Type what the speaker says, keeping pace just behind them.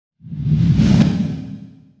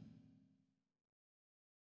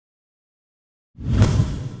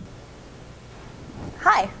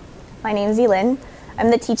My name is Elin. I'm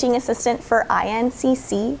the teaching assistant for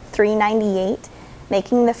INCC 398,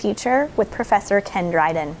 Making the Future with Professor Ken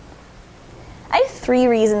Dryden. I have 3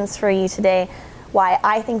 reasons for you today why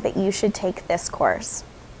I think that you should take this course.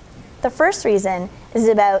 The first reason is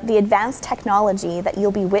about the advanced technology that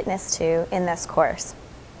you'll be witness to in this course.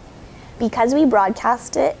 Because we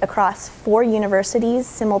broadcast it across 4 universities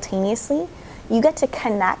simultaneously, you get to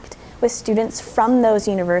connect with students from those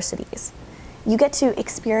universities. You get to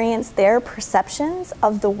experience their perceptions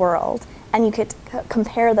of the world, and you get to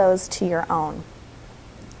compare those to your own.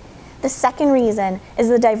 The second reason is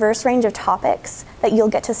the diverse range of topics that you'll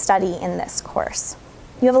get to study in this course.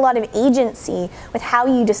 You have a lot of agency with how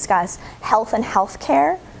you discuss health and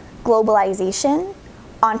healthcare, globalization,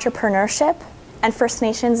 entrepreneurship, and First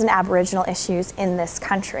Nations and Aboriginal issues in this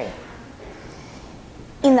country.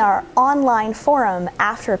 In our online forum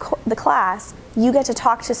after the class, you get to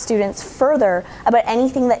talk to students further about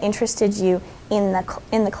anything that interested you in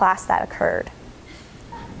the class that occurred.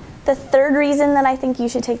 The third reason that I think you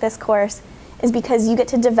should take this course is because you get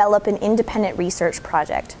to develop an independent research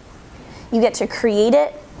project. You get to create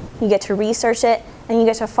it, you get to research it, and you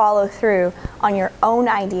get to follow through on your own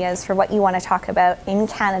ideas for what you want to talk about in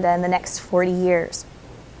Canada in the next 40 years.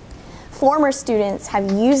 Former students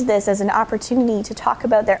have used this as an opportunity to talk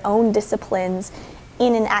about their own disciplines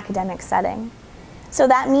in an academic setting. So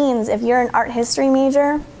that means if you're an art history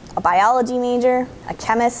major, a biology major, a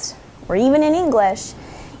chemist, or even in English,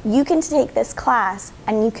 you can take this class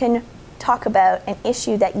and you can talk about an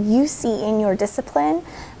issue that you see in your discipline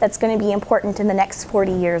that's going to be important in the next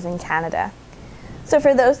 40 years in Canada. So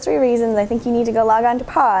for those 3 reasons, I think you need to go log on to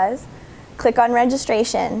pause, click on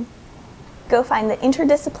registration, go find the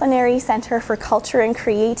Interdisciplinary Center for Culture and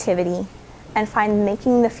Creativity, and find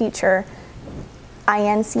Making the Future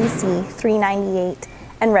INCC 398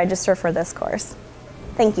 and register for this course.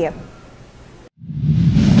 Thank you.